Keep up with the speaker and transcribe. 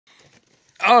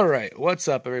All right, what's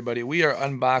up, everybody? We are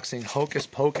unboxing Hocus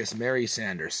Pocus Mary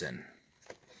Sanderson.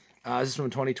 This is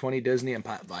from 2020 Disney and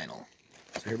Pop Vinyl.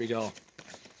 So here we go.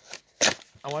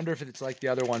 I wonder if it's like the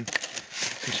other one.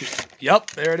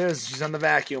 Yep, there it is. She's on the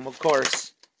vacuum, of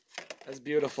course. That's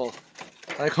beautiful.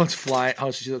 I like how it's flying.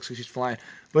 How she looks like she's flying.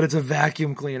 But it's a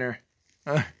vacuum cleaner.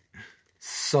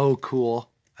 So cool.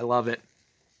 I love it.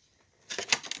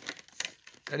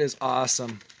 That is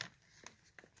awesome.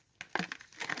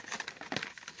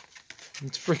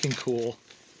 It's freaking cool.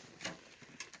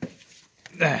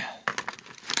 That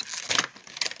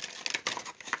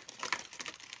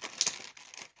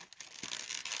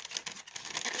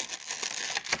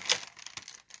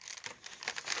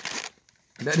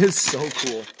is so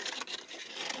cool.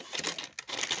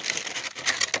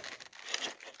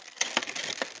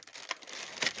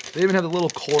 They even have the little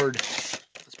cord.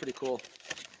 That's pretty cool.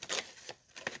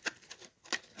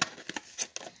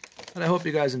 And I hope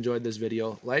you guys enjoyed this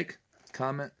video. Like,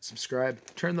 comment, subscribe,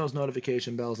 turn those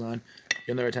notification bells on.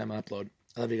 You'll know every time I upload.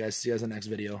 I love you guys. See you guys in the next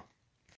video.